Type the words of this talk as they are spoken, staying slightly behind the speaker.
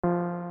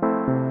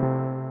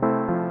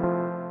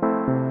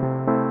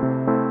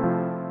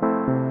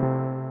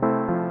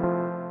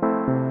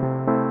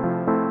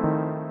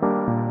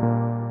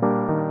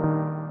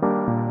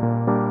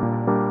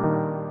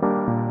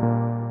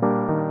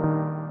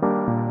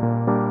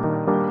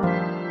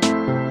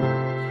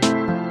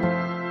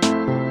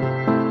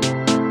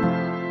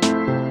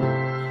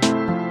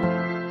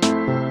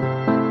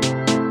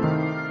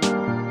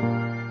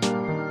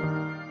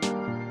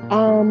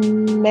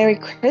Merry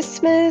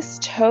Christmas,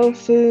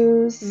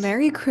 Tofus.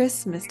 Merry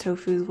Christmas,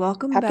 Tofus.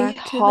 Welcome Happy back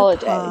to the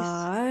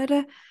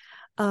holidays.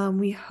 pod.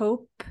 We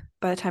hope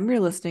by the time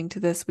you're listening to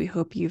this, we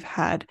hope you've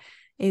had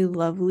a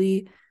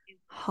lovely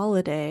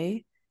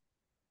holiday.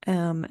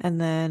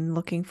 And then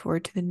looking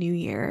forward to the new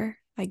year,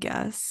 I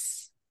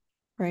guess.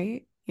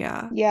 Right?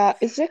 Yeah. Yeah,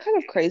 isn't it kind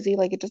of crazy?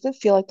 Like, it doesn't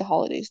feel like the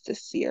holidays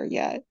this year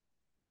yet.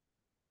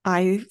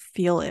 I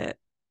feel it.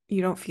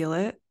 You don't feel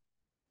it?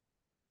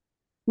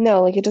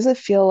 No, like it doesn't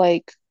feel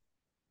like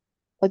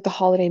the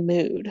holiday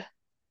mood.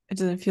 It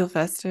doesn't feel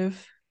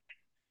festive.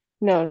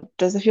 No,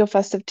 does it feel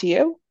festive to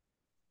you?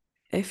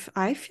 If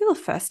I feel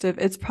festive,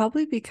 it's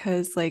probably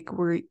because like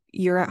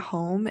you're at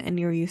home and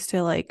you're used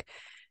to like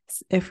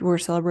if we're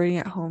celebrating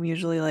at home,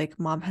 usually like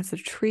mom has a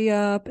tree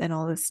up and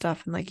all this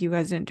stuff, and like you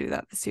guys didn't do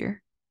that this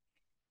year.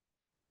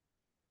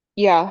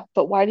 Yeah,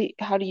 but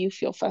how do you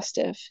feel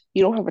festive?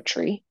 You don't have a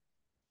tree.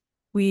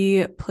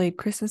 We played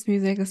Christmas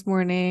music this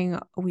morning.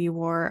 We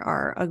wore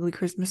our ugly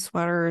Christmas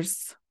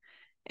sweaters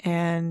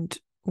and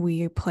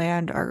we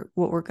planned our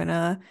what we're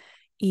gonna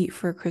eat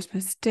for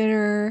Christmas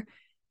dinner,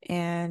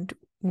 and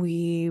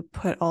we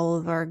put all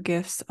of our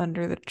gifts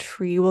under the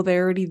tree. Well,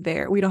 they're already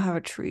there. We don't have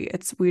a tree.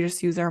 It's we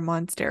just use our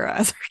Monstera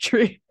as our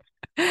tree.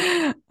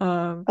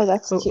 Oh,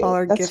 that's But all cute.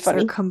 our That's gifts are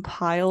funny.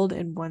 compiled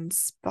in one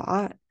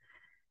spot.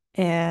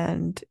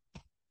 And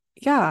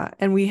yeah,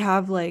 and we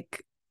have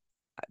like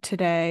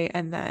today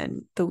and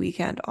then the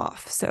weekend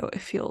off. So it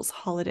feels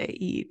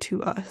holiday-y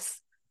to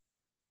us,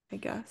 I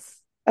guess.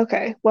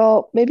 Okay,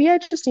 well, maybe I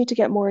just need to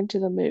get more into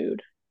the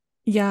mood.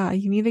 Yeah,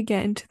 you need to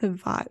get into the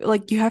vibe.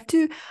 Like you have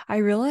to, I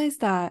realize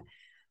that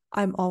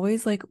I'm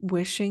always like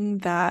wishing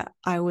that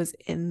I was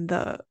in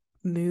the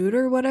mood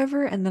or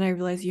whatever, and then I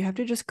realize you have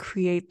to just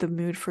create the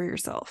mood for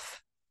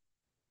yourself.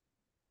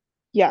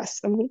 Yes,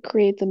 I'm gonna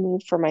create the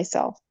mood for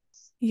myself.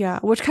 Yeah,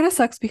 which kind of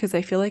sucks because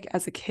I feel like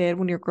as a kid,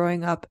 when you're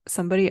growing up,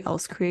 somebody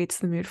else creates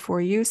the mood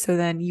for you. So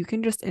then you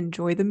can just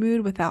enjoy the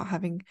mood without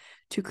having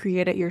to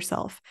create it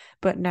yourself.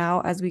 But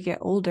now, as we get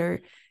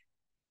older,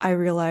 I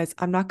realize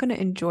I'm not going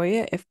to enjoy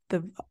it if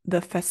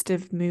the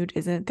festive mood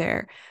isn't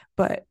there,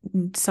 but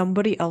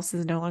somebody else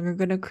is no longer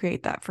going to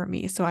create that for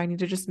me. So I need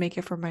to just make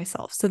it for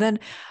myself. So then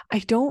I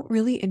don't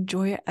really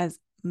enjoy it as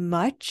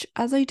much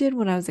as I did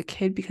when I was a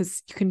kid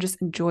because you can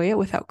just enjoy it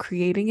without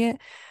creating it,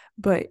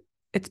 but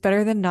it's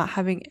better than not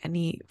having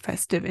any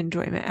festive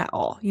enjoyment at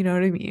all. You know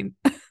what I mean?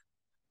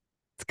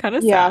 It's kind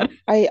of Yeah,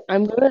 sad.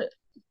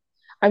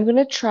 I'm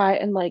gonna try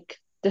and like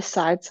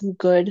decide some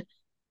good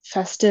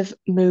festive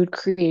mood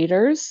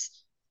creators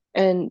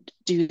and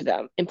do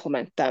them,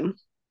 implement them.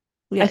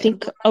 I Yeah,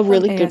 think a implement them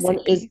really good one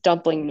is ASAP.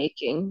 dumpling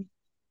making.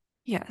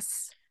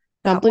 Yes.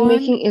 That Dumpling one.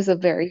 making is a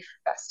very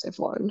festive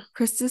one.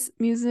 Christmas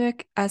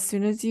music as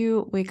soon as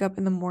you wake up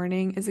in the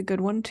morning is a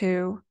good one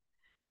too.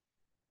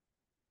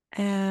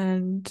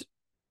 And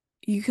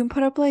you can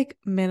put up like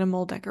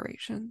minimal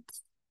decorations.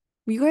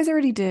 You guys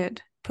already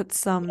did put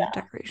some Yeah.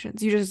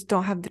 decorations. You just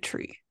don't have the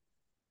tree.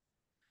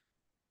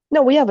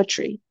 No, we have a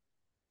tree.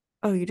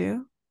 Oh, you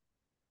do?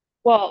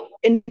 Well,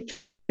 in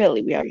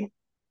Philly, we have.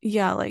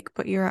 Yeah, like,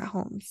 but you're at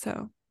home,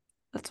 so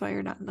that's why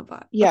you're not in the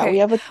bot. Yeah, we Okay.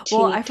 have a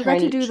Well, teeny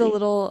tiny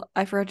tree.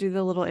 I forgot to do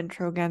the little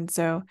intro again.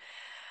 So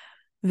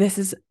this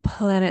is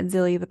Planet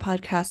Zilly, the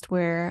podcast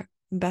where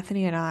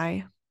Bethany and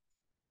I,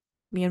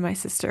 me and my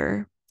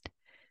sister,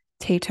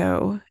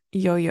 Tato,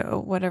 Yo Yo,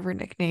 whatever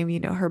nickname you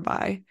know her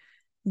by,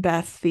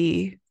 Beth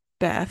the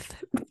Beth,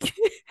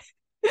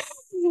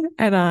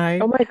 and I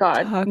Oh my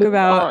God, talk move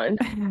about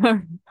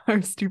on.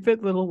 our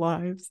stupid little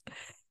lives.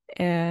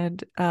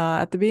 And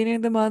at the beginning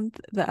of the month,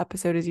 the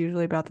episode is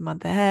usually about the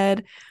month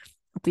ahead.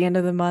 At the end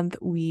of the month,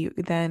 we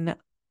then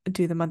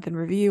do the month in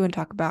review and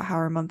talk about how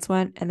our months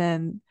went. And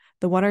then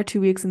the 1 or 2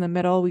 weeks in the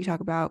middle, we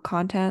talk about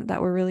content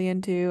that we're really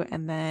into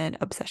and then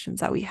obsessions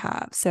that we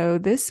have. So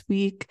this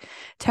week,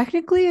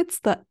 technically, it's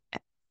the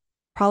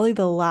probably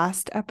the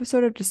last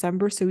episode of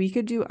December. So we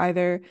could do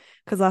either,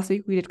 because last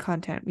week we did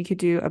content, we could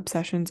do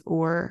obsessions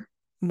or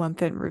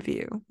month in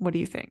review. What do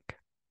you think?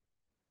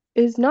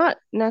 Is not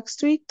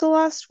next week the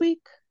last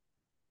week?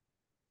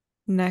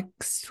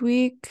 Next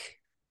week?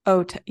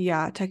 Oh,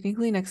 yeah,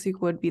 technically next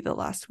week would be the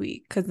last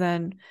week because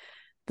then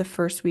the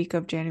first week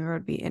of January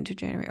would be into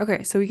January.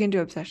 Okay, so we can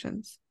do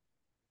obsessions.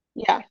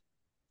 Yeah.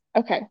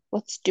 Okay,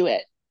 let's do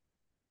it.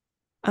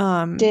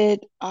 Um, Did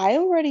I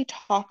already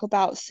talk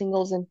about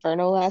Singles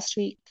Inferno last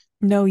week?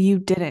 no, you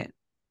didn't.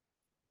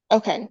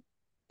 Okay,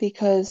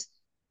 because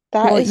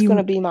that Well, is going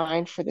to be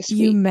mine for this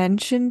you week.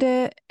 mentioned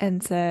it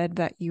and said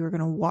that you were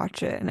gonna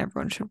watch it and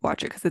everyone should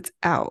watch it because it's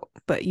out,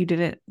 but we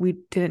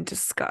didn't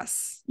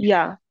discuss.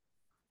 Yeah.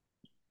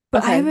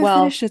 But I Okay, haven't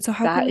well, finished it, so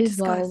how can that we is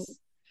mine. discuss?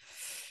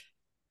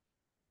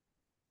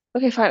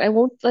 Okay, fine. I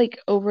won't like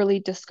overly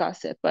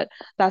discuss it, but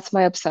that's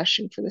my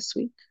obsession for this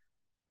week.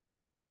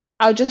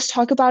 I'll just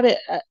talk about it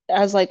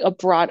as like a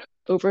broad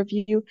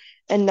overview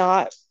and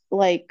not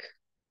like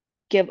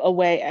give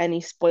away any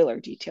spoiler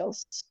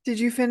details. Did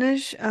you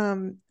finish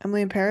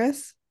Emily in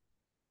Paris?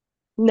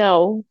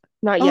 No,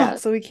 not Oh, yet.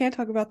 so we can't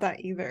talk about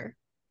that either.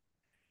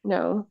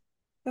 No.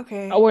 Oh,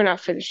 Okay, we're not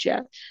finished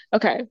yet.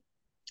 Okay,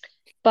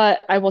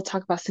 but I will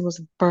talk about Singles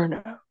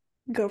Inferno.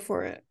 go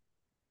for it.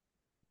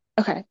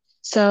 Okay,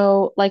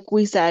 so like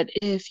we said,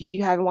 if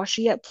you haven't watched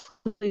it yet,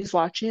 please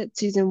watch it,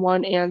 season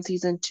one and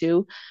season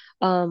two.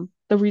 The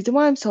reason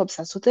why I'm so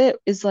obsessed with it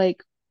is I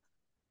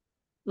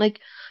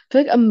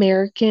feel like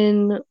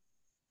American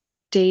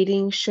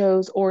dating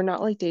shows, or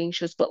not like dating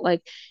shows, but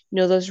like,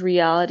 those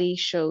reality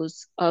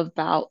shows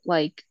about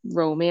like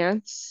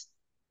romance.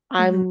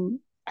 Mhm.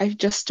 I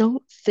just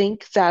don't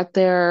think that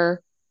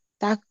they're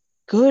that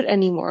good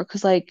anymore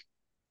because like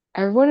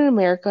everyone in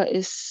America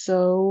is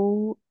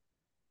so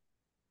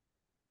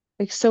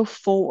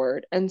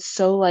forward and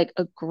so like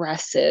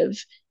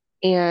aggressive,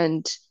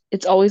 and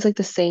it's always like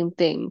the same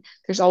thing.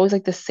 There's always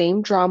like the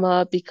same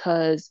drama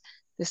because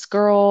this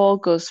girl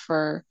goes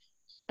for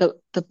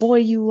the boy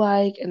you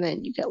like, and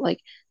then you get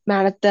like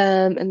mad at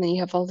them, and then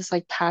you have all this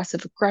like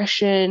passive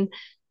aggression,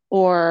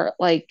 or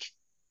like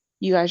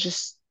you guys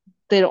just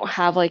they don't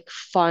have like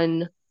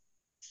fun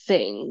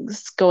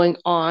things going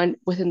on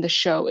within the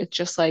show. It's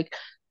just like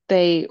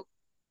they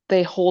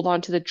they hold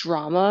on to the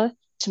drama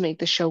to make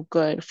the show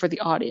good for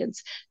the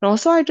audience. And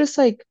also I just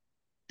like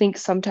think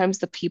sometimes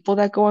the people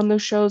that go on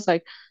those shows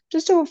like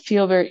just don't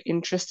feel very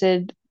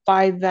interested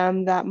by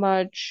them that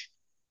much.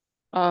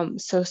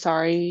 So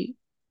sorry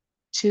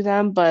to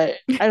them, but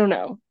I don't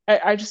know.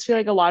 I just feel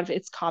like a lot of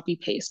it's copy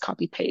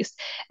paste,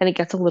 and it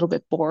gets a little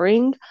bit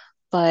boring.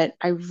 But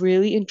I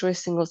really enjoy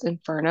Singles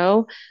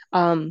Inferno.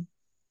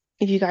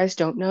 If you guys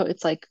don't know,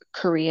 it's like a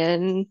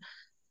Korean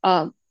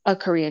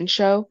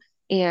show,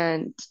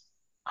 and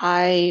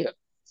I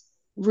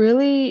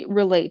really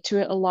relate to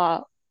it a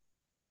lot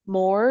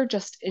more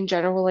just in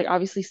general, like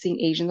obviously seeing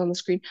Asians on the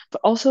screen,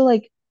 but also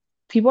like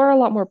people are a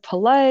lot more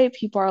polite,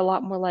 people are a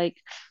lot more like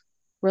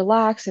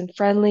relaxed and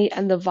friendly,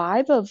 and the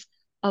vibe of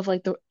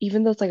like the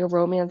even though it's like a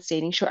romance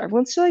dating show,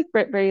 everyone's still like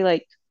very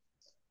like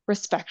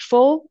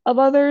respectful of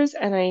others,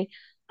 and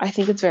I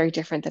think it's very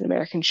different than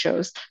American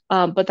shows.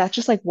 But that's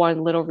just like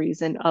one little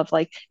reason of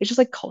like it's just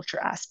like culture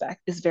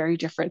aspect is very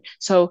different.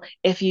 So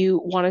if you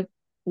want to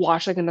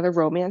watch like another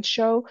romance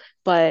show,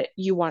 but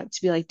you want it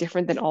to be like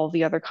different than all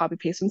the other copy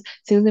paste ones,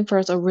 Singles Inferno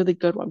is a really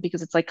good one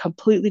because it's like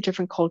completely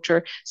different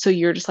culture. So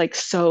you're just like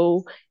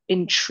so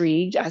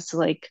intrigued as to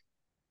like,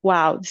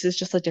 wow, this is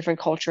just a different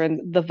culture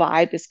and the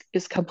vibe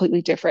is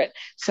completely different.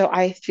 So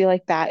I feel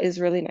like that is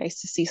really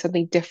nice to see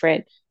something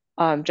different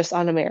just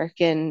on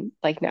American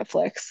like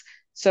Netflix.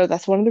 So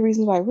that's one of the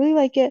reasons why I really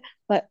like it.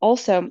 But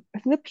also, I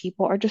think the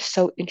people are just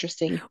so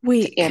interesting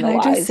to Wait, can I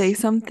just say analyze.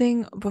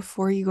 something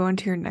before you go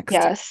into your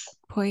next Yes.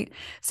 point?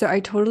 So I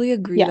totally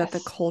agree that the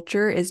Yes.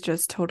 culture is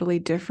just totally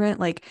different.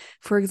 Like,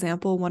 for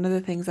example, one of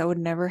the things that would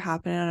never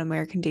happen in an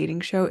American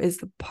dating show is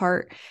the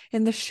part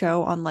in the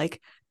show on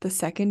like the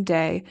second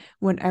day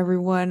when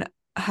everyone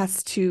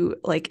has to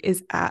like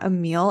is at a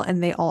meal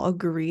and they all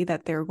agree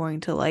that they're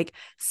going to like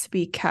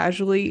speak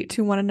casually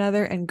to one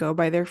another and go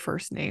by their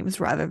first names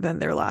rather than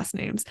their last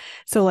names.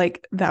 So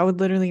like that would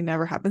literally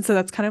never happen. So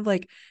that's kind of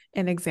like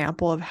an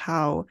example of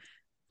how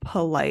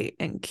polite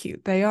and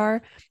cute they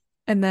are.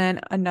 And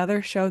then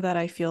another show that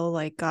I feel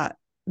like got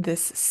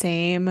this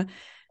same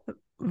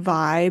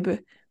vibe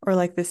or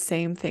like the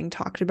same thing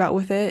talked about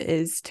with it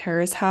is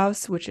Terrace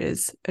House, which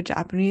is a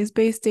Japanese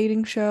based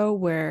dating show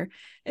where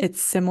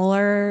it's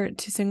similar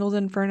to Singles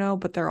Inferno,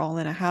 but they're all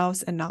in a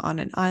house and not on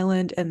an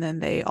island. And then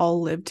they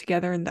all live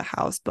together in the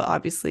house, but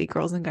obviously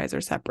girls and guys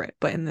are separate,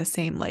 but in the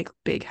same like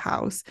big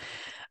house.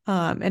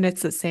 And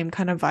it's the same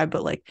kind of vibe,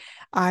 but like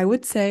I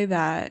would say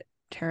that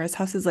Terrace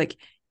House is like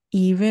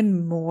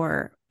even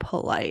more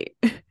polite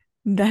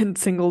than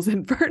Singles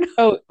Inferno.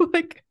 Oh,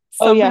 Like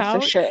oh yeah, for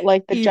somehow sure.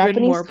 Like the even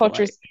Japanese more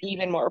culture polite. is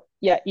even more,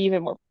 yeah,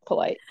 even more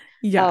polite.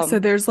 Yeah, so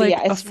there's But like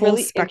yeah, a it's full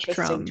really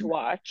interesting to spectrum.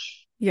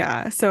 watch.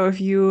 Yeah, so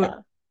if you Yeah.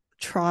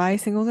 try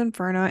Singles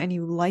Inferno and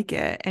you like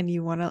it and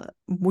you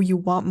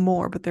want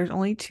more, but there's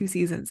only 2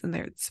 seasons and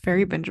there it's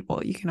very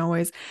bingeable. You can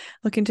always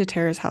look into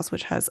Terrace House,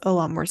 which has a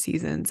lot more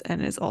seasons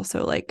and is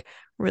also like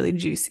really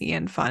juicy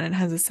and fun and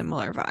has a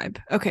similar vibe.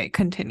 Okay,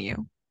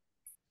 continue.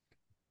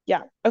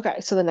 Yeah.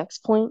 Okay. So the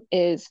next point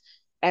is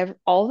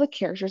all the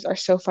characters are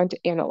so fun to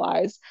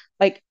analyze.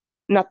 Like,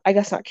 not, I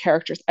guess not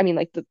characters. I mean,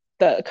 like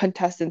the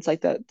contestants,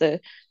 like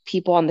the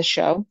people on the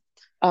show.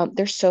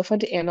 They're so fun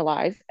to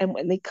analyze. And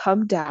when they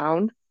come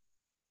down,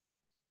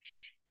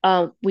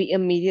 we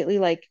immediately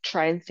like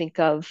try and think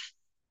of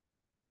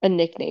a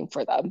nickname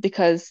for them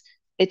because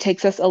it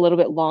takes us a little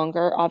bit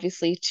longer,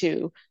 obviously,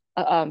 to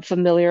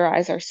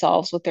familiarize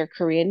ourselves with their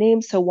Korean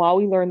names. So while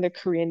we learn their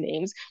Korean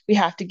names, we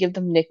have to give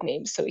them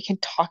nicknames so we can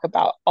talk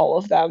about all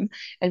of them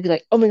and be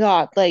like, oh my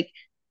God, like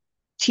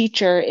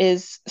teacher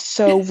is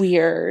so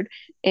weird,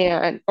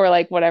 and or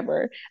like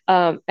whatever,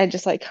 and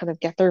just like kind of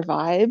get their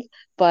vibe.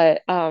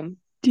 But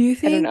Do you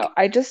I don't know. think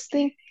I just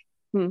think,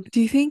 hmm,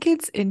 do you think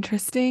it's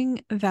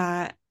interesting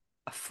that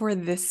for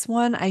this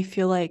one, I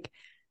feel like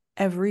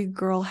every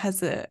girl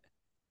has a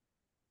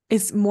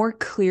is more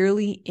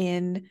clearly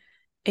in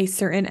a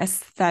certain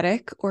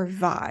aesthetic or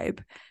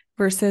vibe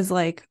versus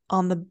like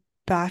on The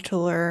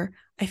Bachelor,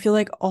 I feel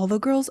like all the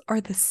girls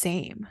are the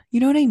same.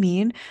 You know what I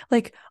mean?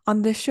 Like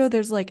on this show,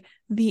 there's like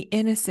the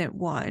innocent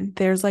one,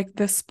 there's like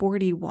the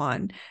sporty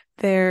one,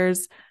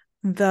 there's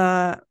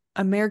the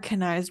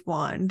Americanized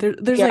one.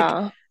 There's like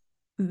Yeah.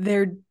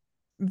 they're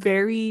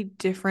very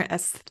different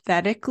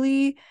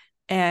aesthetically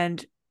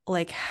and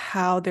like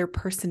how their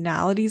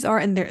personalities are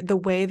and the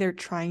way they're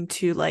trying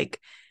to like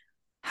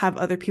have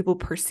other people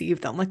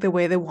perceive them, like the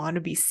way they want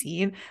to be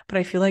seen. But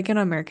I feel like in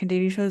American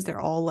dating shows, they're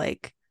all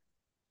like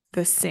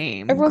the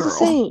same Everyone's the girl.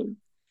 same.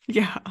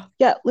 Yeah.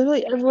 Yeah,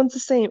 literally everyone's the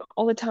same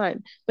all the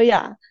time. But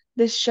yeah,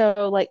 this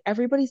show, like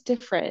everybody's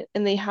different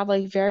and they have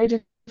like very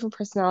different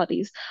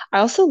personalities. I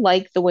also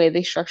like the way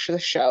they structure the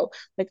show.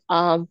 Like,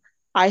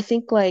 I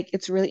think like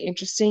it's really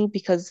interesting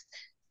because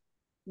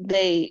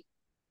they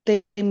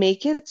they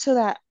make it so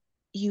that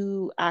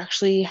you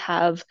actually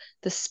have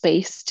the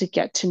space to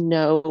get to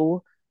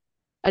know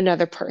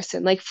another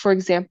person. Like for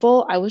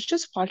example, I was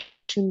just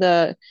watching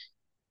the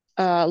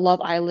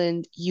Love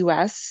Island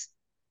US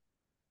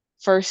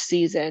first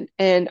season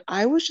and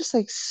I was just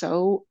like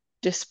so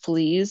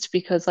displeased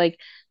because like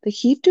they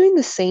keep doing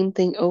the same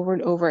thing over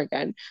and over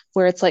again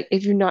where it's like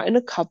if you're not in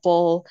a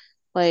couple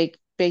like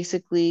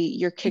basically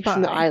you're kicked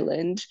from the Bye.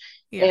 island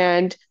Yeah.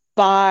 and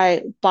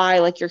by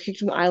like you're kicked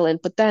from the island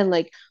but then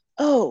like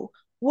oh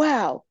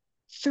wow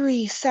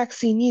three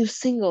sexy new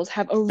singles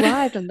have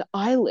arrived on the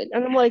island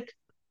and I'm like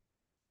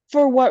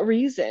for what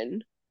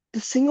reason? The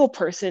single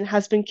person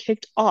has been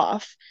kicked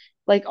off.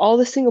 Like all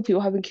the single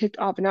people have been kicked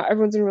off, and now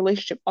everyone's in a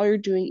relationship. All you're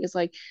doing is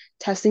like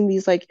testing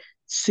these like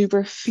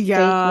super fake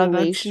Yeah,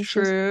 that's relationships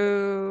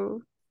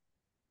true.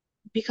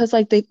 because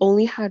like they've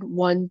only had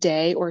 1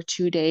 day or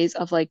 2 days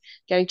of like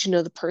getting to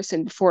know the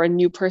person before a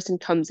new person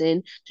comes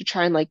in to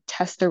try and like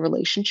test their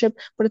relationship.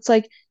 But it's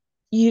like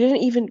you didn't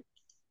even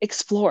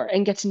explore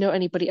and get to know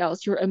anybody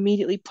else. You're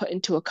immediately put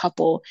into a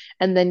couple,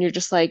 and then you're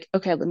just like,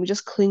 okay, let me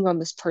just cling on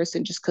this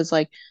person just because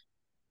like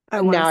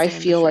I want to now I stay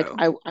in the feel like show.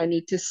 I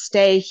need to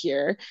stay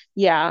here,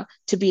 yeah,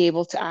 to be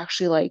able to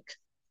actually like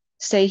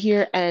stay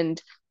here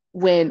and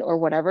win or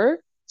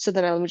whatever. So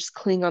then let me just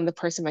cling on the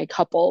person, my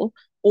couple,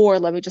 or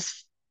let me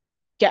just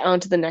get on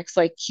to the next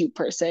like cute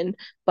person.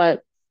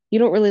 But you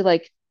don't really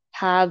like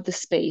have the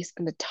space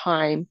and the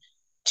time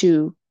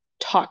to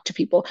talk to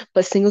people.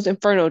 But Singles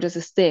Inferno does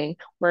this thing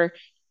where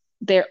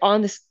they're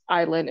on this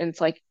island and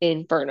it's like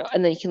inferno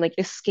and then you can like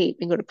escape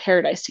and go to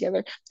paradise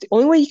together. The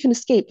only way you can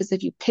escape is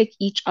if you pick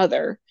each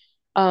other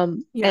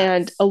and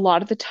Yes. a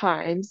lot of the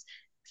times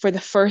for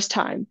the first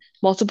time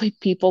multiple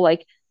people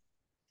like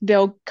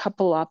they'll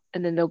couple up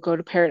and then they'll go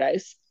to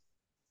paradise,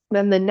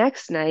 then the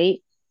next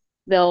night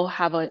they'll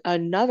have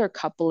another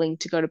coupling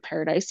to go to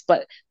paradise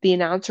but the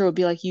announcer will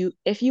be like you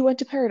if you went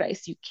to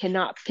paradise you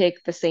cannot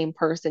pick the same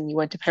person you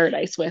went to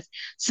paradise with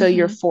so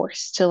you're Hmm.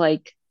 forced to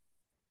like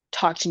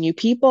talk to new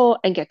people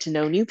and get to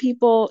know new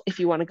people if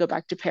you want to go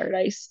back to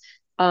paradise.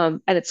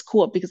 And it's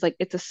cool because like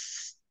it's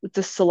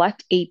a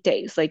select 8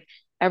 days. Like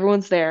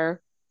everyone's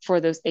there for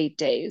those 8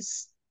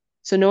 days.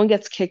 So no one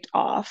gets kicked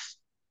off,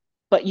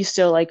 but you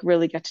still like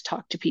really get to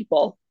talk to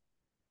people.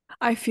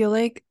 I feel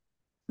like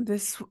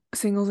this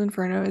Singles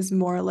Inferno is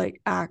more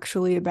like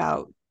actually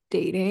about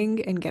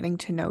dating and getting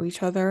to know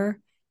each other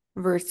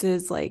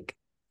versus like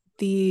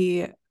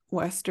the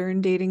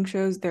Western dating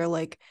shows. They're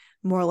like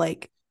more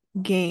like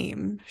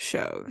game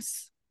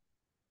shows.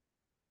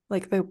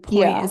 Like the point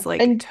Yeah. is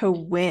like And to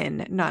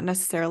win, not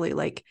necessarily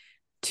like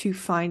to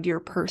find your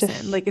to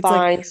person. Like it's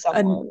like find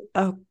someone.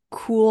 a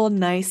cool,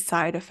 nice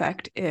side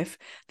effect if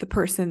the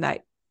person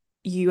that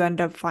you end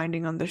up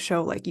finding on the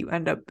show, like you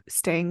end up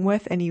staying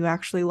with and you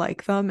actually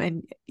like them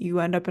and you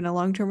end up in a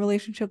long-term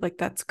relationship, like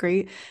that's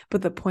great.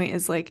 But the point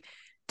is like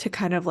to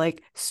kind of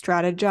like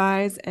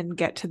strategize and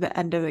get to the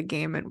end of the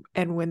game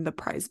and win the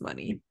prize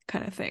money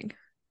kind of thing.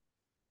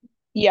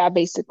 Yeah,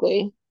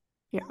 basically.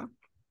 Yeah.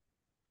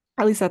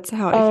 At least that's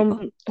how I feel.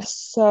 Um,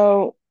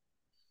 so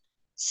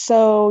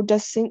so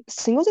does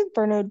Singles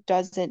Inferno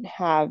doesn't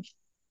have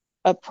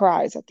a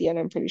prize at the end,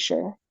 I'm pretty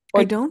sure.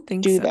 I Or don't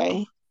think do so.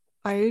 they?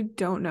 I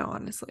don't know,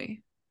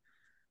 honestly.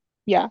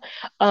 Yeah.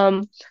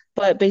 Um,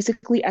 but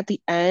basically at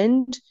the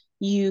end,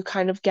 you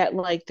kind of get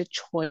like the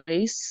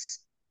choice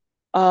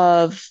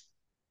of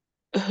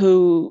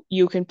who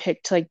you can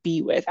pick to like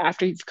be with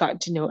after you've gotten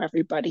to know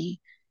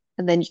everybody.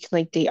 And then you can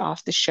like date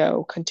off the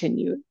show,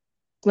 continue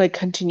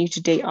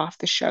to date off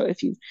the show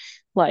if you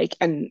like.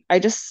 And I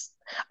just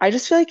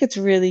feel like it's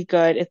really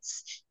good.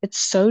 It's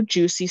so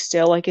juicy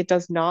still. Like it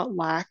does not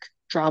lack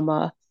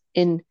drama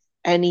in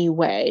any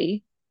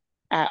way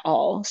at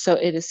all. So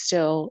it is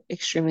still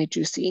extremely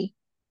juicy.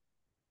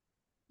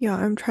 Yeah,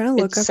 I'm trying to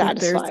look It's up if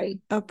there's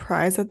satisfying. a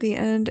prize at the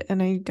end,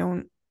 and I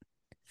don't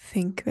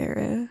think there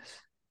is.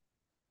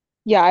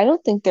 Yeah, I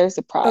don't think there's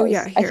a Oh,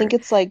 yeah, prize. I think here.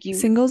 it's like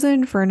you, Singles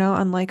Inferno,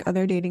 unlike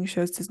other dating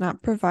shows, does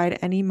not provide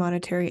any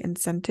monetary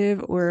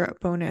incentive or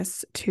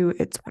bonus to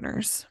its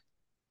winners.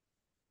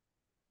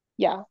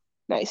 yeah,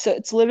 nice. So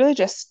it's literally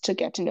just to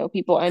get to know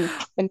people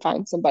and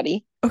find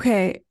somebody.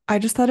 Okay, I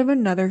just thought of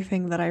another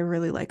thing that I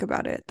really like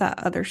about it that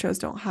other shows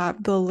don't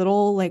have. The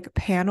little like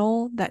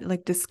panel that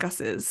like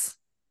discusses.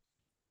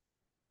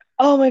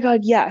 Oh my God,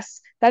 yes.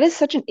 That is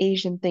such an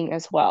Asian thing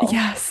as well.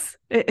 Yes,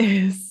 it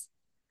is.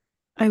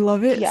 I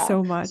love it Yeah.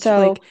 so much.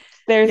 So Like,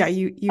 yeah, there's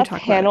you a talk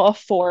about it. panel of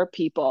four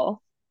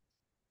people.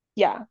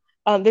 Yeah.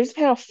 There's a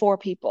panel of four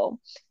people,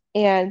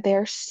 and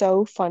they're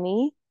so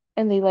funny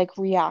and they like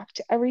react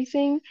to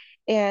everything.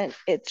 And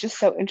it's just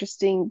so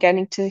interesting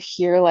getting to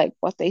hear like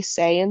what they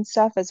say and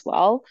stuff as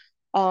well.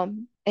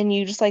 And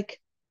you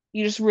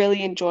just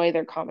really enjoy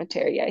their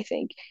commentary, I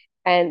think,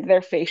 and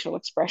their facial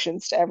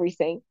expressions to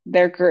everything.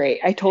 They're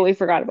great. I totally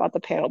forgot about the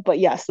panel, but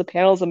yes, the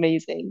panel is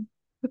amazing.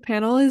 The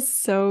panel is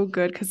so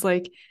good because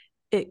like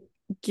it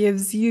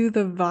gives you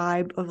the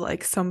vibe of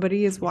like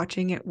somebody is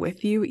watching it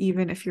with you,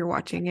 even if you're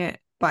watching it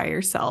by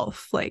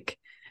yourself. Like,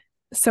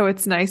 so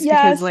it's nice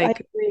because Yes, I like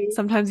agree.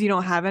 sometimes you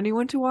don't have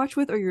anyone to watch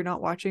with, or you're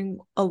not watching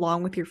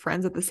along with your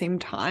friends at the same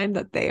time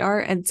that they are.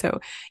 And so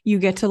you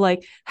get to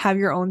like have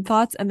your own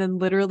thoughts, and then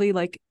literally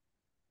like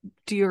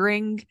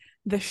during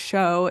the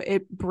show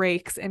it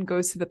breaks and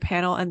goes to the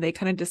panel and they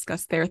kind of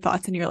discuss their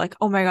thoughts, and you're like,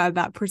 oh my god,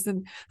 that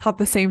person thought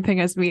the same thing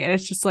as me, and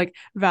it's just like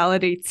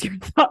validates your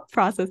thought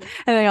process.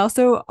 And they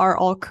also are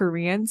all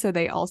Korean, so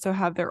they also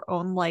have their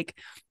own like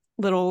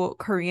little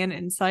Korean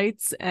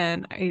insights,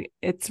 and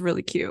it's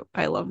really cute.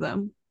 I love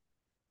them.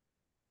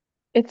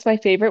 It's my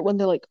favorite when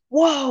they're like,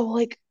 "Whoa,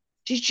 like,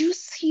 did you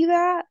see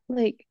that?"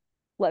 Like,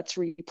 let's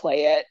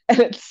replay it. And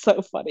it's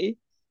so funny.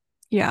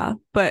 Yeah,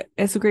 but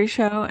it's a great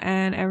show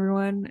and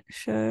everyone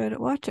should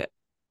watch it.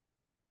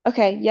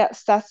 Okay,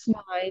 yes, that's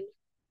mine.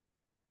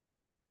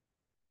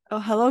 Oh,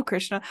 hello,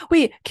 Krishna.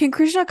 Wait, can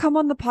Krishna come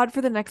on the pod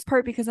for the next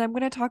part? Because I'm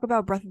going to talk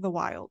about Breath of the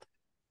Wild.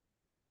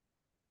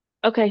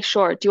 Okay,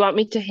 sure. Do you want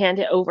me to hand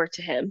it over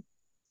to him?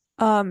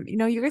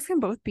 You guys can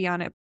both be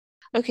on it.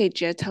 Okay,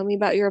 Jia, tell me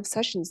about your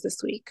obsessions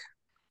this week.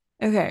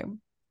 Okay.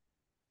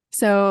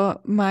 So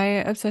my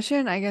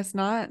obsession, I guess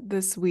not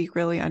this week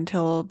really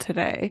until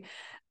today,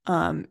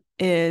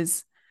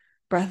 is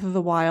Breath of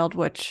the Wild,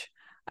 which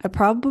I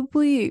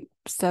probably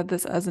said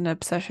this as an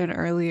obsession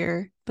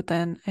earlier, but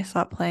then I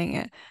stopped playing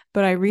it.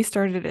 But I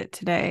restarted it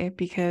today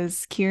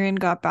because Kieran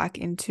got back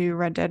into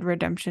Red Dead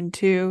Redemption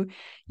 2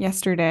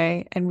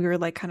 yesterday, and we were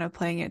like kind of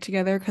playing it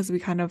together because we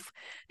kind of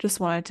just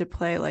wanted to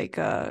play like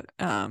a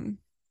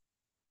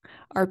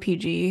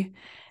RPG.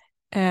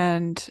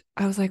 And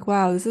I was like,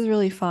 wow, this is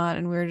really fun.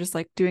 And we were just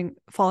like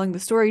following the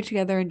story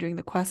together and doing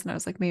the quest. And I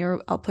was like,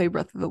 maybe I'll play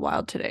Breath of the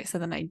Wild today. So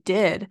then I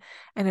did.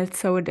 And it's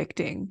so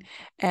addicting.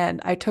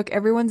 And I took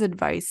everyone's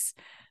advice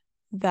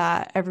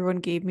that everyone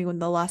gave me when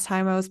the last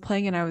time I was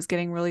playing and I was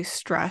getting really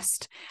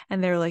stressed.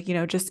 And they're like,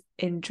 just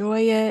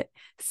enjoy it,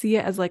 see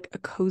it as like a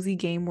cozy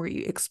game where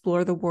you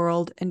explore the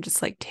world and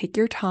just like take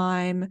your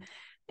time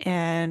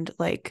and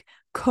like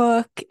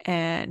cook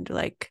and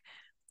like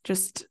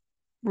just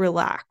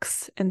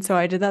relax. And so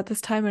I did that this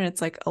time and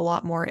it's like a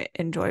lot more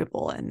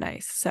enjoyable and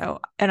nice. So,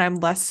 and I'm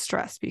less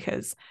stressed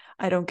because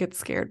I don't get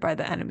scared by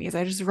the enemies.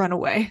 I just run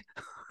away.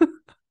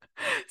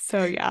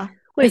 So, yeah,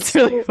 Wait, it's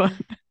really so fun.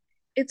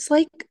 it's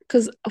like,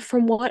 because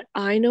from what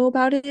I know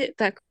about it,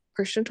 that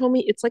Christian told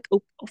me, it's like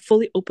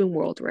fully open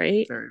world,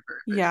 right? Very, very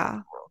big open Yeah.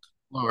 world.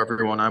 Hello,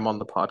 everyone. I'm on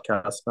the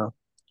podcast now.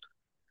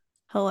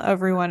 Hello,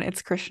 everyone.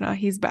 It's Krishna.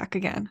 He's back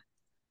again.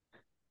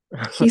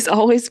 He's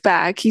always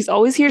back. He's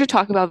always here to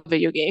talk about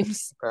video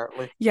games.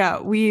 Apparently. Yeah,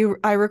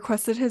 I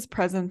requested his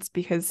presence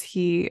because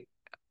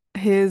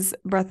his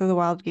Breath of the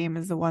Wild game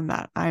is the one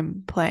that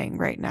I'm playing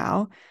right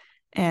now,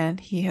 and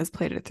he has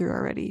played it through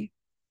already.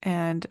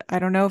 And I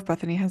don't know if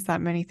Bethany has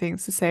that many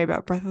things to say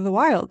about Breath of the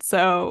Wild.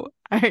 So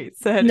I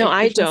said, No, if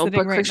I Krishna's don't, sitting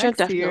but right Krishna next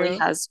to definitely you,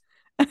 has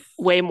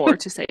way more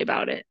to say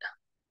about it.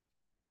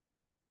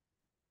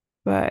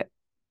 but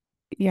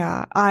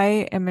yeah,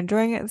 I am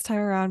enjoying it this time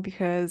around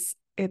because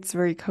it's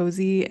very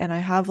cozy and I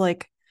have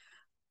like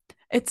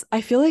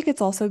I feel like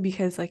it's also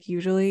because like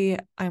usually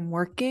I'm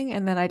working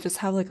and then I just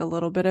have like a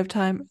little bit of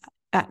time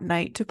at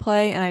night to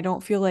play, and I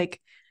don't feel like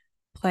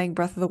playing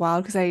Breath of the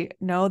Wild because I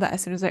know that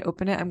as soon as I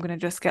open it, I'm gonna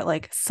just get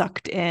like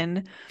sucked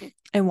in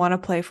and want to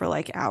play for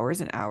like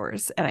hours and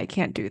hours. And I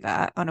can't do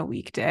that on a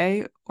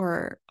weekday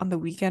or on the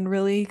weekend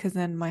really, because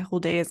then my whole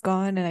day is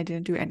gone and I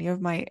didn't do any of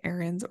my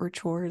errands or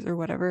chores or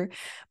whatever.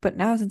 But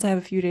now since I have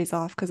a few days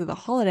off because of the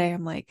holiday,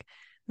 I'm like,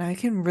 now I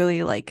can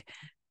really like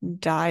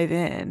dive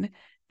in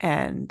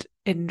and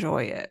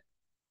enjoy it.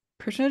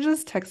 Krishna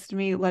just texted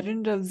me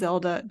Legend of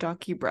Zelda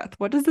Donkey Breath.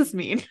 What does this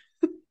mean?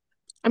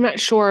 I'm not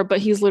sure, but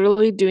he's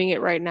literally doing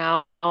it right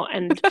now,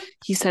 and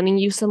he's sending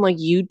you some like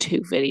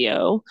YouTube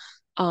video.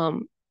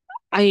 Um,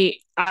 I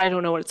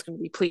don't know what it's going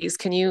to be. Please,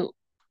 can you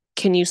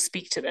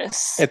speak to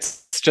this?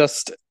 It's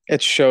just,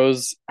 it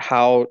shows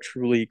how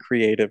truly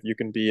creative you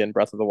can be in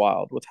Breath of the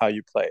Wild with how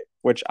you play,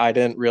 which I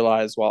didn't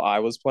realize while I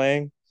was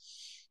playing.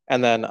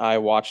 And then I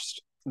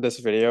watched this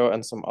video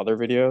and some other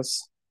videos,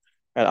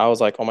 and I was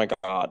like, oh my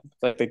God,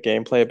 like the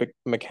gameplay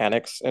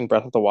mechanics in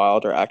Breath of the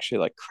Wild are actually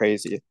like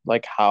crazy.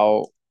 Like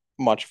how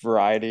much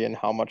variety and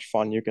how much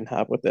fun you can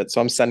have with it. So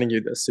I'm sending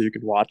you this so you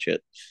can watch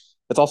it.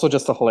 It's also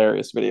just a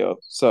hilarious video.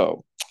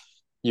 So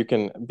you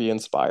can be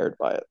inspired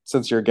by it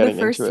since you're The getting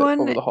into first it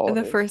over one, the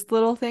the holidays. first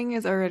little thing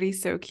is already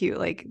so cute.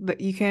 Like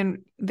you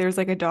can, there's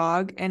like a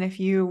dog, and if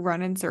you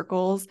run in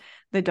circles,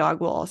 the dog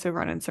will also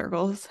run in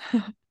circles.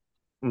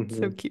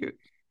 So Hmm. cute.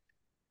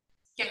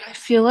 Yeah, I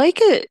feel like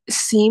it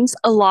seems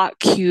a lot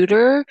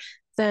cuter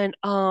than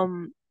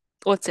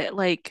what's it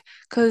like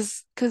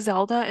cause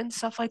Zelda and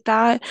stuff like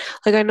that.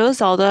 Like I know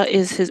Zelda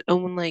is his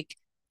own like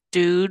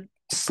dude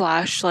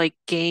slash like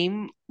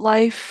game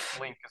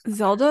life. Link is the dude.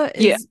 Zelda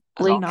Yeah, is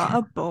Link. not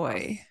a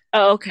boy.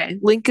 Oh, okay.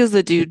 Link is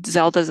the dude,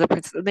 Zelda's the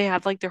princess. They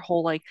have like their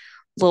whole like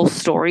little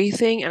story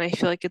thing, and I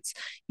feel like it's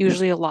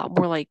usually a lot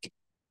more like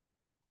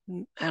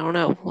I don't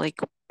know, like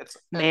It's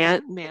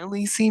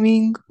manly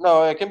seeming.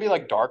 no, it can be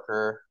like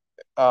darker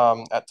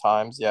at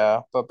times,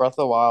 yeah. But Breath of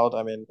the Wild,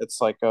 I mean,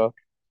 it's like a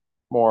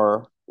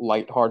more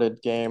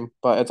lighthearted game,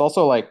 but it's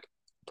also like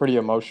pretty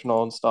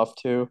emotional and stuff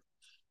too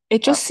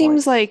It just at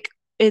points. seems like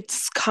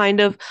it's kind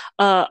of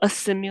a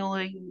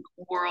simulating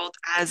world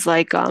as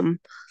like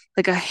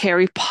a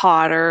Harry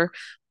Potter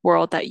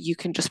world that you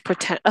can just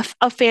pretend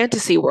a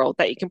fantasy world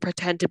that you can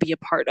pretend to be a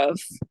part of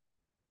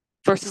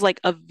versus like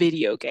a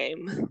video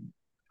game.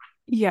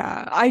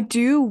 Yeah, I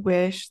do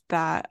wish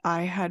that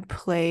I had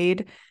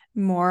played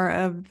more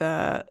of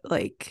the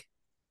like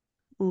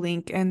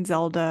Link and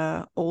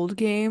Zelda old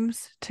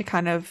games to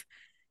kind of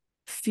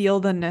feel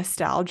the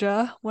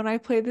nostalgia when I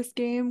play this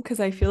game because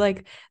I feel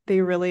like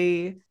they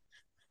really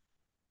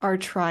are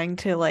trying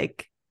to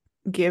like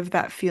give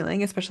that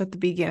feeling, especially at the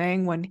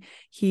beginning when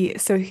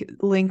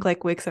Link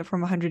like wakes up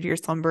from 100 year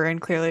slumber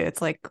and clearly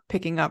it's like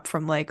picking up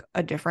from like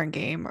a different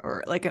game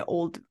or like an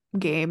old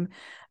game.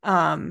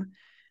 Um,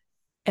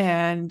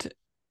 and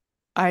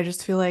I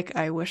just feel like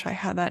I wish I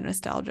had that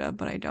nostalgia,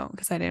 but I don't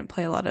because I didn't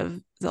play a lot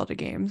of Zelda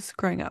games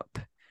growing up.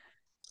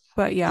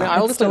 But I mean, yeah, I it's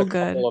only played still a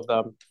couple good. of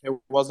them. It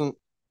wasn't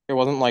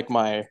like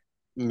my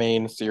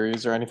main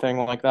series or anything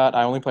like that.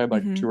 I only played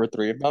like two Hmm. or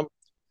three of them.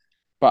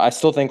 But I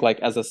still think like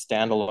as a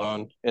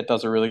standalone, it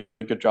does a really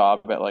good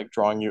job at like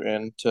drawing you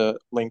into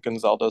Link and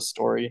Zelda's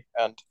story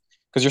and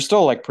because you're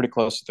still like pretty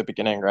close to the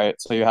beginning, right?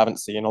 So you haven't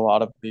seen a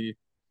lot of the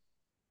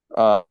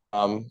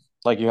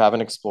like you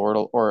haven't explored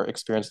or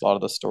experienced a lot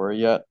of the story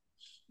yet.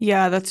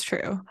 Yeah, that's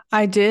true.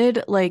 I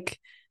did like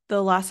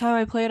the last time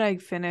I played, I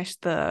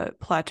finished the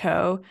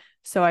plateau,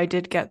 so I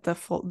did get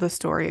the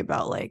story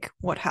about like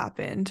what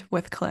happened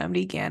with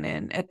Calamity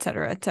Ganon, et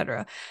cetera, et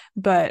cetera.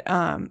 But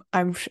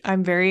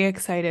I'm very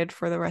excited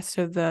for the rest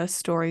of the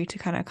story to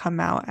kind of come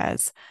out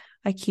as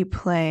I keep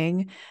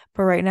playing.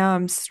 But right now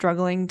I'm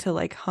struggling to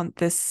like hunt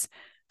this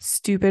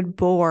stupid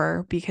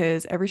boar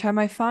because every time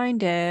I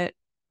find it,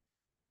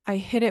 I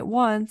hit it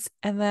once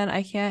and then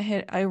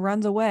it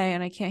runs away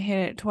and I can't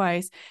hit it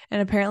twice.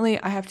 And apparently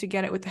I have to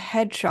get it with a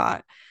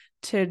headshot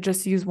to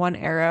just use one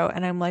arrow.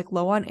 And I'm like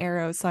low on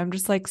arrows. So I'm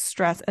just like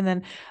stressed. And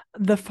then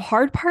the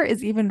hard part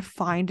is even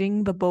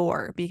finding the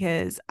boar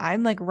because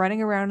I'm like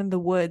running around in the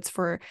woods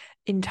for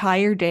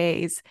entire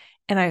days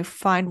and I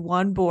find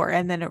one boar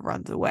and then it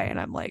runs away. And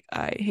I'm like,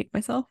 I hate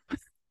myself.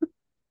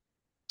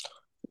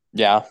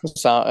 Yeah,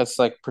 so it's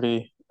like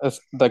it's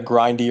the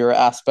grindier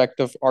aspect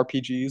of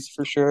RPGs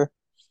for sure.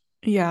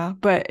 Yeah,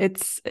 but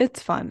it's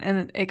fun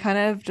and it kind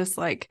of just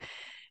like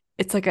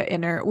it's like a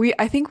inner we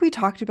I think we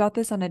talked about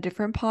this on a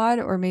different pod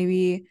or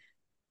maybe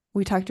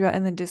we talked about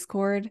in the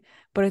Discord,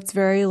 but it's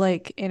very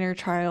like inner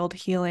child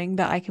healing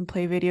that I can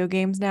play video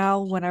games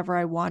now whenever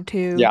I want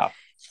to Yeah.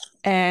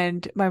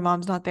 and my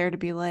mom's not there to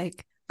be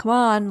like, "Come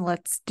on,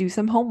 let's do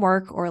some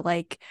homework," or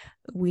like,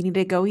 "We need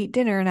to go eat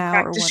dinner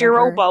now," or Practice your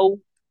whatever. oboe.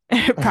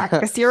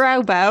 Practice your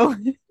elbow.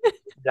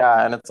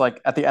 Yeah, and it's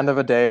like at the end of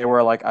a day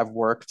where like I've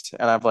worked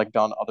and I've like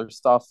done other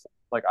stuff,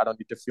 like I don't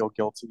need to feel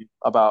guilty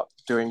about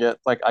doing it.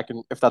 Like I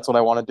can, if that's what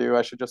I want to do,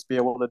 I should just be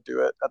able to do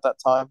it at that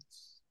time.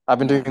 I've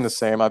been doing the Yes.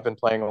 same. I've been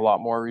playing a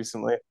lot more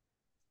recently.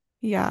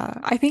 Yeah,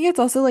 I think it's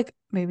also like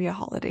maybe a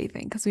holiday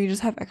thing because we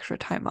just have extra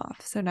time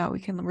off. So now we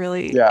can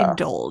really Yeah,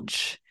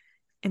 indulge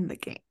in the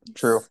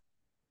true. games.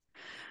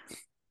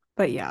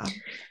 But yeah,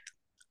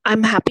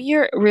 I'm happy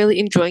you're really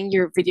enjoying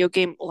your video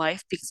game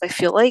life because I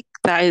feel like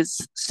that is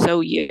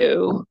so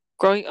you.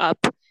 Growing up,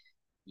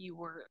 you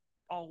were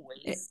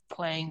it, always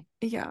playing.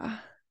 yeah.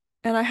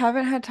 And I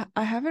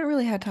haven't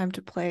really had time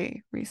to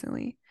play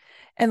recently.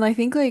 And I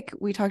think like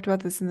we talked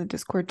about this in the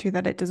Discord too,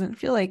 that it doesn't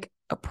feel like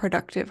a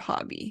productive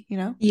hobby, you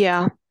know?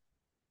 Yeah,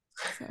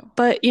 So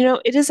but you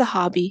know, it is a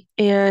hobby,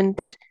 and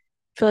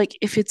I feel like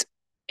if it's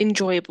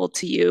enjoyable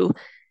to you,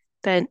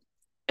 then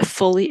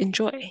fully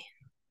enjoy.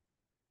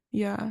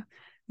 yeah.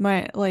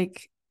 My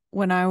like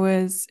when I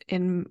was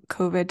in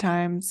COVID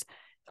times,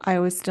 I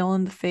was still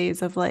in the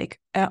phase of like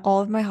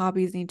all of my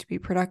hobbies need to be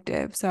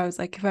productive. So I was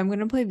like, if I'm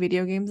gonna play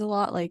video games a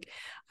lot, like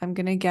I'm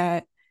gonna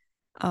get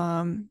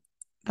um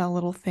that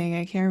little thing.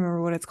 I can't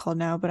remember what it's called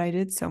now, but I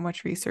did so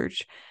much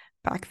research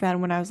back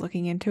then when I was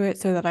looking into it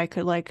so that I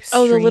could like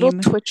Oh, the little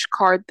stream Twitch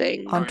card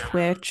thing. on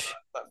Twitch.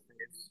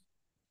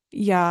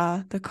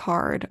 Yeah, the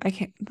card. I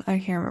can't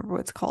remember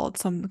what it's called,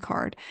 some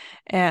card.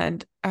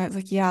 And I was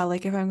like, yeah,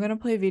 like if I'm gonna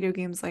play video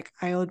games, like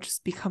I'll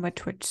just become a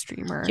Twitch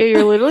Yeah, streamer.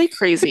 you're literally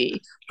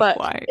crazy. But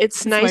Why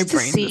it's is my nice to brain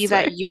see this that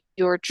way?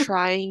 you're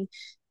trying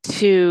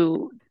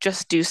to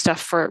just do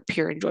stuff for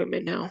pure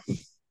enjoyment now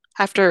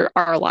after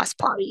our last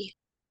party.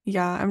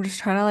 Yeah, I'm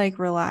just trying to like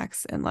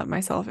relax and let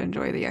myself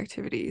enjoy the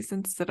activities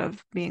instead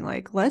of being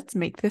like, let's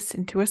make this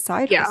into a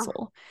side Yeah.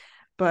 hustle.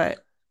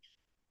 But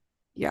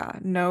yeah,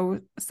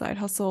 no side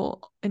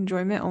hustle,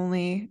 enjoyment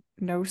only,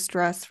 no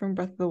stress from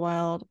Breath of the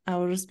Wild. I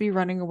will just be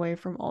running away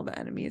from all the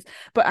enemies.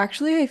 But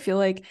actually, I feel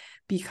like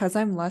because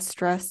I'm less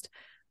stressed,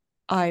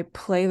 I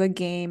play the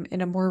game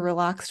in a more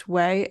relaxed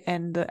way,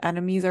 and the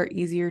enemies are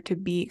easier to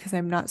beat because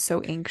I'm not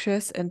so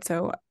anxious, and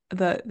so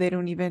they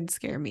don't even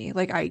scare me.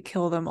 Like I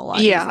kill them a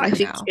lot Yeah, I easier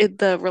think now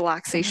the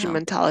relaxation somehow.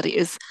 mentality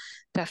is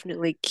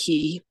definitely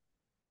key.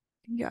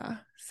 Yeah.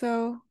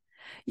 So,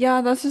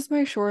 yeah, that's just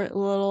my short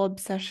little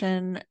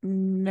obsession.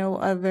 No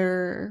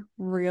other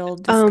real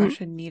Um,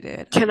 discussion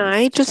needed. can I'm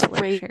I just just like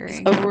raise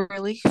sharing. a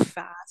really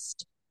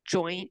fast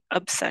joint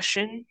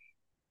obsession?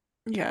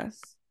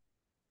 Yes.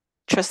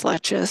 Tres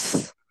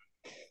leches.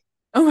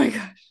 Oh my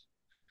gosh.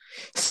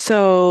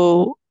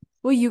 So,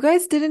 Well, you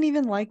guys didn't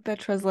even like the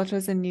Tres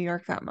Leches in New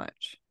York that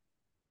much.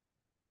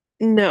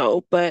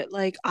 no, but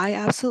like I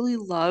absolutely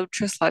love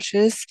tres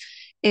leches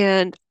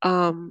and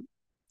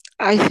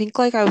I think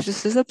like I was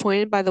just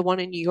disappointed by the one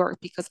in New York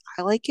because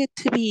I like it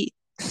to be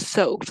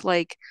soaked.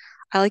 Like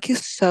I like it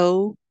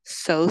so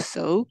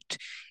soaked.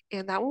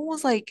 And that one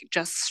was like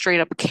just straight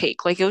up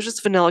cake. Like it was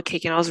just vanilla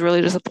cake and I was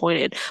really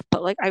disappointed.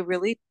 But like I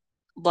really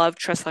love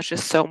tres leches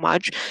so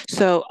much.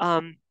 So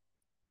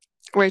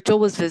Rachel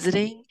was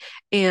visiting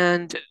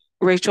and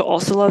Rachel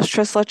also loves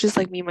tres leches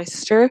like me and my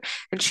sister,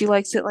 and she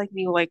likes it like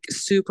me, like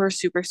super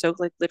soaked.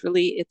 Like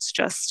literally, it's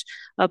just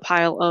a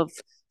pile of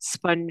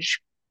sponge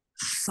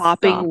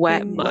sopping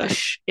wet Sopping wet.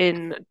 mush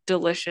in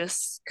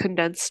delicious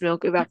condensed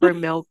milk,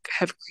 evaporated milk,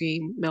 heavy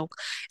cream milk,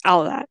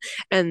 all of that.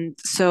 And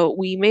so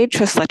we made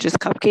tres leches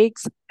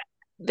cupcakes.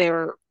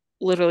 They're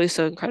literally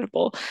so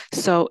incredible.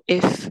 So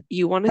if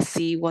you want to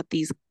see what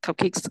these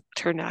cupcakes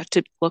turn out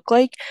to look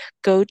like,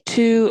 go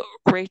to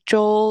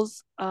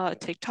Rachel's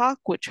TikTok,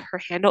 which her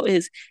handle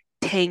is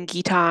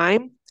Tangy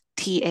Time.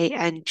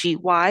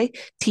 TANGYTIME,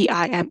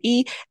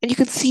 and you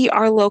can see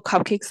our little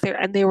cupcakes there,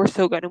 and they were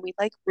so good, and we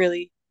like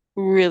really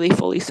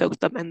fully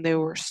soaked them, and they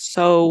were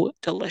so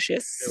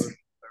delicious.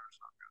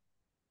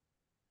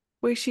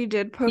 Wait, she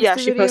did post Yeah, a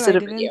she video. I posted a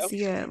didn't video.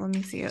 see it. Let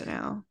me see it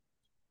now.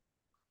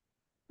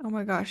 Oh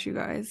my gosh, you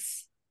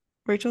guys.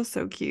 Rachel's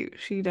so cute.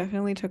 She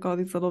definitely took all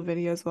these little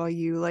videos while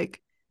you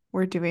like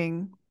were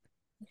doing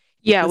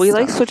Yeah, the we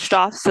like switched stuff.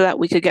 off so that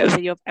we could get a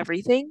video of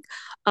everything.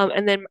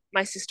 And then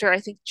my sister, I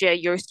think Jay,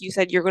 you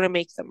said you're gonna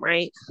make them,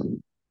 right?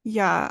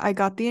 Yeah, I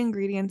got the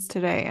ingredients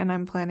today and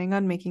I'm planning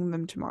on making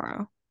them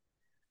tomorrow.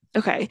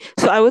 Okay,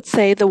 so I would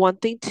say the one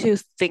thing to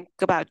think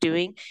about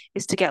doing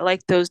is to get like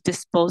those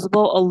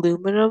disposable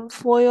aluminum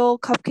foil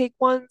cupcake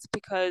ones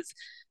because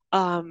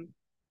um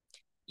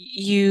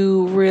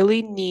you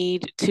really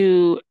need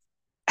to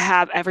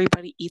have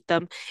everybody eat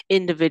them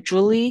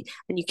individually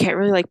and you can't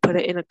really like put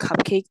it in a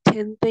cupcake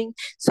tin thing.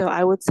 So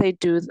I would say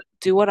do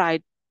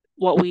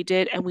what we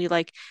did and we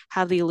like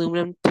have the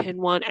aluminum tin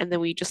one and then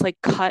we just like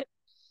cut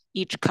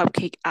each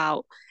cupcake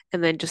out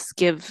and then just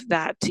give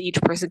that to each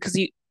person because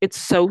you it's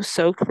so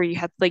soaked where you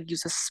have to like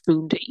use a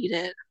spoon to eat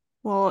it.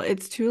 Well,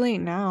 it's too late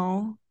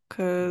now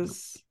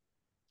because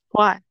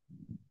Why?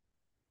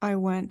 I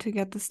went to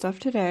get the stuff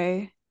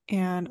today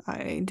and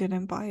I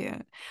didn't buy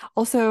it.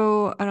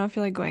 Also, I don't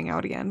feel like going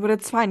out again, but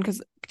it's fine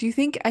because do you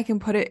think I can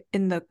put it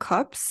in the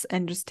cups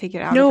and just take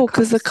it out of the No,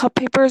 because the cups? cup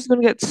paper is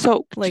gonna get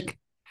soaked. Like,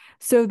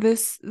 so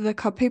the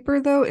cup paper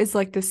though is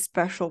like this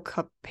special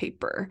cup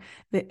paper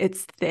that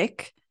it's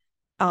thick,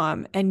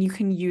 and you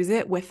can use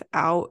it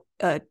without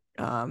a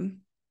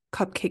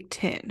cupcake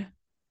tin.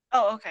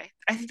 Oh, okay.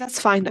 I think that's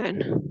fine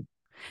then.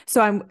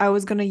 So I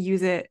was gonna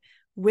use it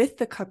with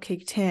the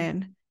cupcake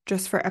tin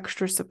just for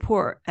extra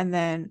support, and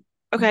then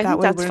Okay, I that think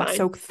way it that's wouldn't fine.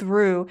 soak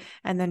through,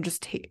 and then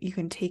just take you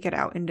can take it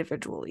out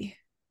individually.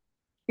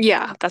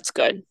 Yeah, that's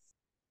good.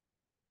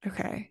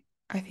 Okay.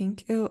 I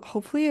think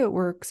hopefully it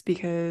works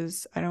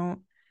because I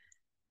don't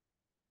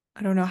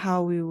know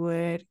how we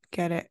would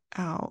get it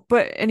out.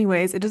 But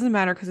anyways, it doesn't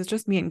matter because it's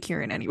just me and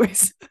Kieran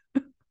anyways.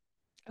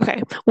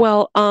 Okay.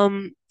 Well,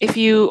 if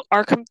you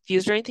are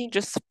confused or anything,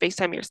 just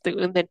FaceTime your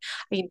student and then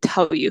I can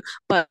tell you.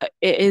 But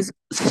it is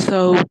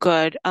so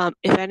good.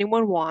 If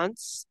anyone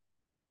wants,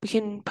 we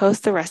can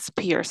post the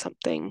recipe or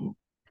something.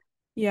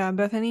 Yeah,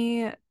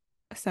 Bethany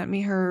sent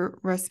me her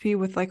recipe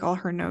with like all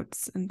her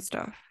notes and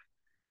stuff.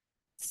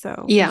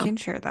 So we Yeah. can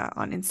share that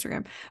on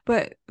Instagram.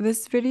 But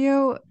this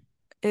video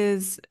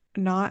is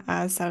not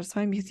as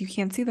satisfying because you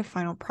can't see the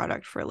final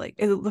product for like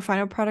the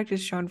final product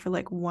is shown for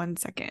like 1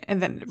 second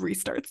and then it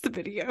restarts the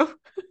video.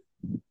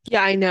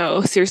 Yeah, I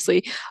know.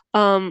 Seriously.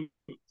 Um,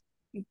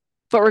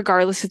 but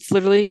regardless, it's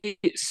literally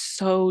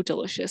so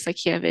delicious. I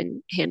can't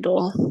even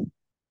handle.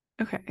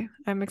 Okay,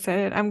 I'm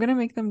excited. I'm gonna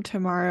make them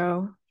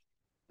tomorrow,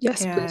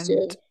 Yes, please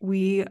and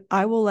do.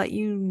 I will let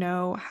you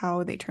know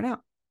how they turn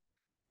out.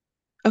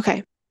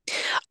 Okay.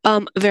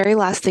 Very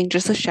last thing,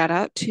 just a shout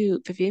out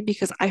to Vivian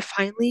because I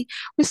finally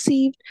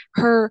received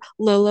her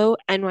Lolo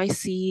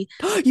NYC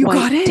You white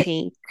got it.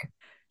 tank.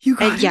 You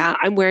And got yeah, it.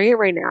 I'm wearing it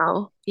right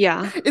now.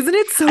 Yeah, Isn't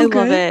it I so love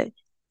good? it.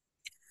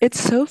 It's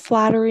so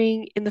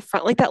flattering in the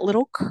front, like that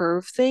little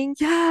curve thing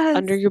Yes.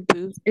 under your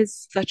boobs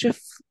is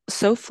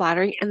so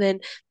flattering. And then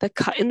the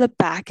cut in the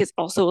back is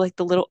also like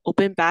the little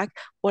open back.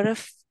 What a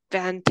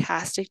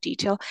fantastic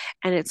detail.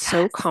 And it's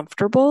so Yes.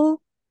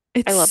 comfortable. I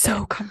It's love it.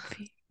 so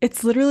comfy.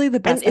 It's literally the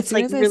And best. As it's soon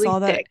like as I really saw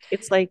that, thick.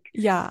 It's like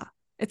yeah,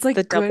 it's the like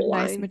good, double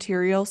nice line.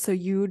 material, so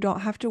you don't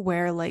have to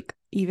wear like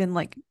even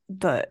like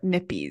the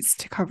nippies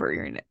to cover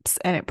your nips,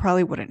 and it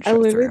probably wouldn't I show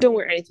literally through. don't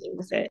wear anything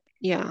with it.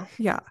 Yeah.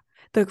 Yeah.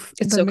 It's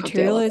The so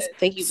comfy. I material love is it.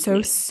 Thank you, so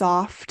Vivian.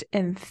 soft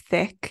and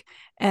thick,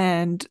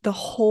 and the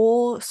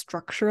whole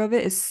structure of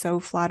it is so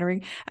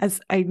flattering.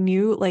 As I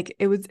knew, like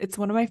it's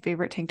one of my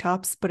favorite tank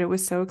tops, but it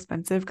was so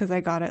expensive because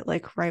I got it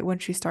like right when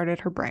she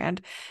started her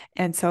brand.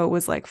 And so it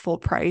was like full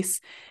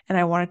price, and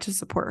I wanted to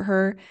support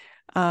her.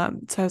 So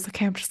I was like,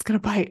 okay, I'm just gonna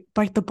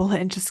bite the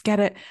bullet and just get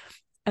it.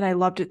 And I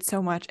loved it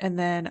so much. And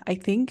then I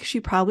think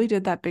she probably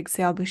did that big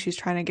sale because she's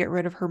trying to get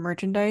rid of her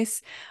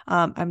merchandise.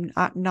 I'm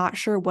not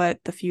sure what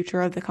the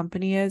future of the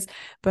company is,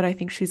 but I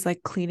think she's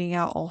like cleaning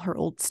out all her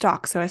old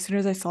stock. So as soon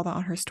as I saw that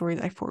on her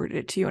stories, I forwarded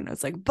it to you and I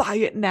was like, buy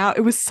it now.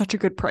 It was such a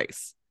good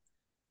price.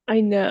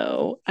 I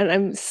know. And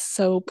I'm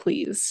so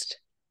pleased.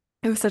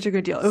 It was such a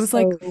good deal. It was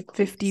like So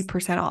pleased.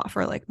 50% off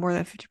or like more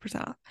than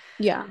 50% off.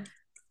 Yeah.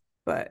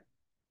 But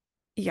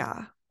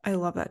yeah, I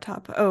love that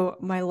top. Oh,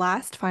 my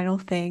last final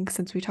thing,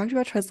 since we talked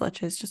about tres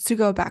leches, just to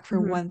go back for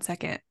Mhm. 1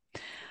 second.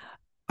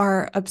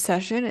 Our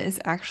obsession is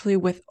actually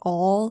with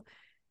all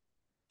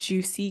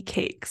juicy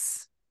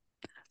cakes.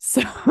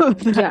 So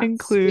that Yes, we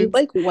includes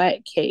like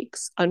wet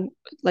cakes.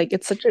 Like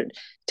it's such a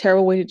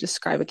terrible way to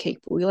describe a cake,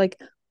 but we like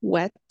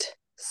wet,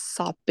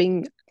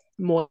 sopping,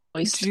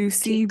 moist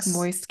juicy, cakes.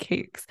 moist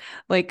cakes.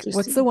 Like,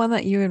 what's the Juicy. one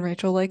that you and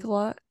Rachel like a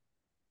lot?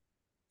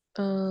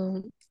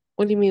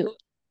 What do you mean?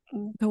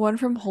 The one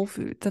from Whole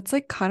Foods. That's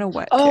like kind of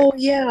wet too. Oh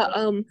yeah,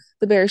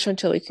 the berry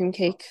chantilly cream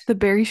cake. The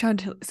berry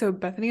chantilly. So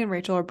Bethany and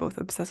Rachel are both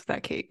obsessed with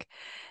that cake.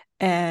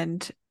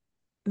 And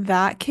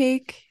that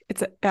cake,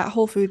 it's at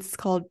Whole Foods, it's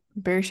called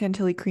berry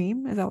chantilly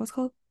cream. Is that what it's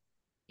called?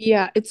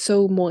 Yeah, it's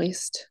so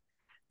moist.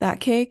 That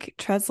cake,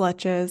 tres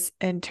leches,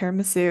 and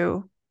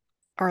tiramisu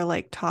are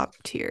like top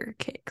tier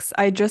cakes.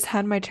 I just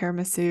had my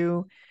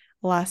tiramisu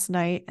last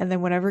night, and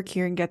then whenever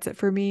Kieran gets it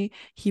for me,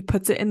 he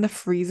puts it in the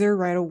freezer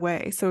right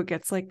away. So it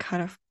gets like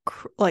kind of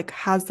like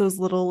has those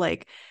little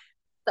like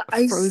The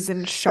ice, frozen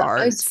the ice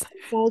shards.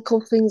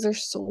 follicle things are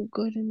so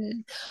good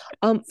in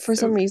it. For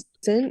So some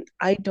reason,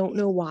 I don't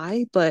know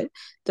why, but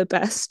the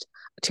best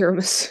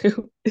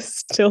tiramisu is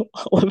still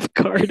Olive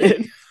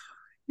Garden.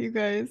 you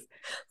guys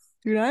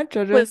do not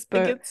judge Like us,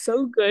 but it's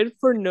so good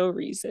for no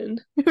reason.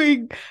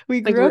 we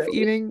Like grew up really.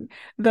 eating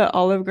the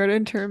Olive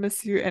Garden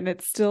tiramisu and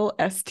it's still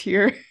S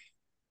tier.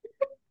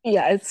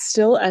 Yeah, it's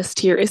still S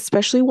tier,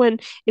 especially when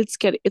it's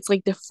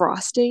like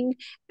defrosting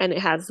and it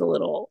has the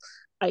little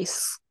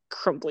ice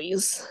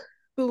crumblies,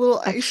 The little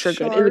ice extra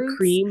good. And the shards.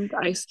 cream,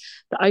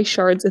 the ice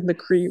shards in the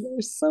cream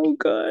are so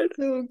good.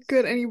 So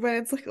good. And when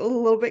it's like a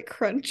little bit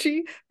crunchy,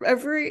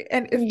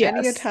 and if any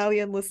Yes.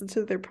 Italian listens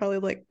to it, they're probably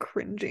like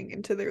cringing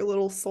into their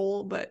little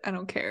soul, but I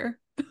don't care.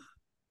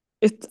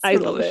 I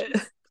So love it.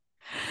 delicious.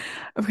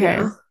 Okay.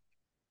 Yeah.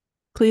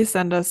 Please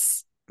send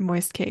us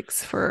moist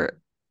cakes for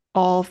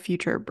all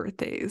future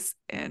birthdays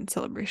and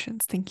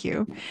celebrations. Thank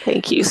you.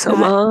 Thank you so That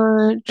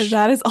much.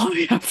 that is all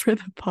we have for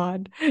the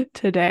pod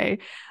today.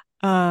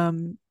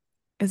 Um,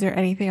 is there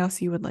anything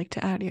else you would like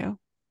to add, Yo?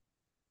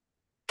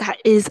 That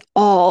is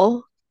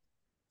all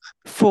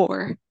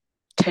for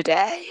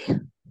today.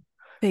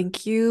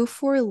 Thank you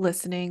for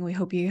listening. We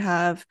hope you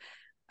have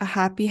a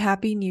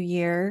happy new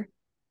year.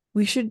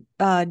 We should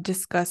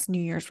discuss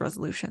New Year's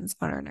resolutions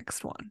on our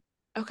next one.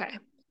 Okay.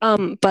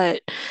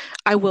 But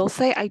I will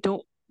say I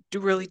don't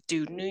really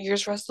do New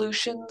Year's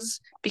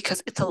resolutions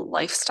because it's a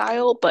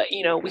lifestyle, but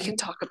we can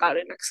talk about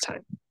it next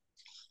time.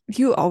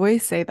 You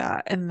always say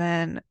that, and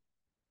then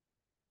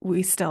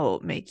we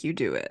still make you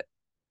do it.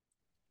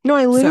 No,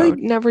 I literally So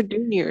never do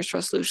New Year's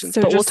resolutions,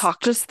 so but we'll just talk.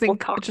 We'll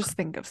talk.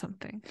 think of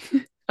something.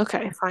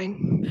 Okay,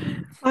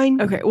 fine.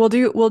 Fine. Okay, we'll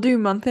do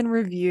month in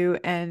review,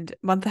 and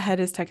month ahead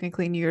is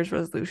technically New Year's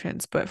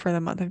resolutions, but for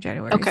the month of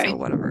January, Okay. so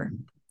whatever.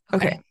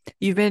 Okay.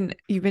 You've been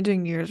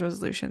doing New Year's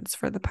resolutions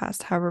for the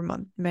past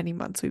many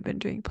months we've been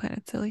doing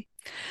Planet Silly.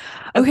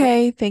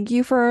 Okay, thank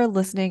you for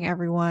listening,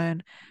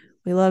 everyone.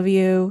 We love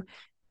you.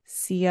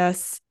 See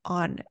us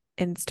on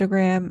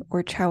Instagram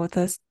or chat with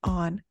us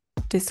on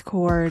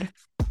Discord.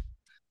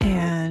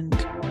 And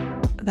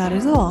that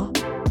is all.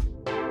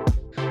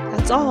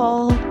 That's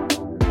all.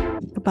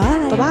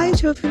 Goodbye. Bye-bye,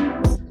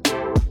 children.